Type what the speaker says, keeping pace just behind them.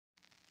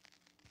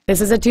This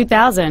is a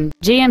 2000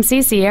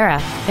 GMC Sierra.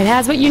 It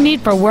has what you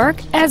need for work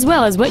as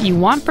well as what you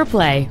want for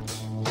play.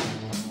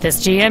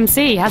 This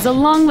GMC has a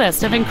long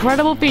list of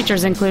incredible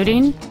features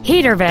including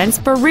heater vents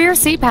for rear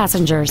seat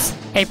passengers,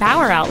 a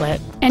power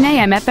outlet, an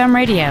AM/FM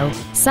radio,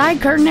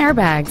 side curtain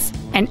airbags,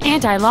 an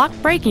anti-lock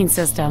braking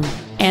system,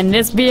 and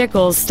this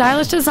vehicle's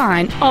stylish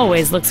design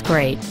always looks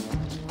great.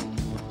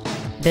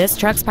 This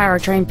truck's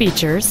powertrain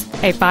features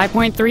a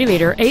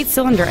 5.3-liter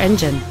 8-cylinder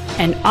engine,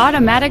 an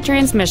automatic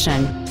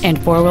transmission, and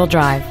 4-wheel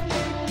drive.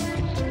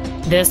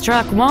 This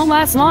truck won't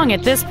last long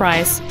at this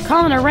price.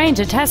 Call and arrange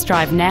a test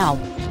drive now.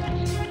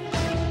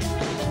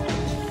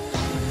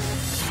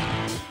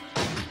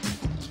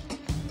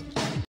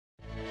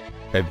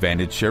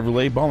 Advantage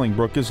Chevrolet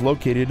Bolingbrook is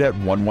located at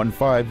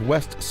 115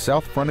 West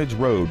South Frontage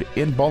Road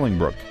in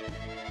Bolingbrook.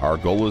 Our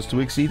goal is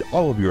to exceed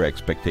all of your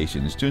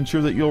expectations to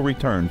ensure that you'll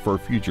return for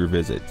future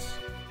visits.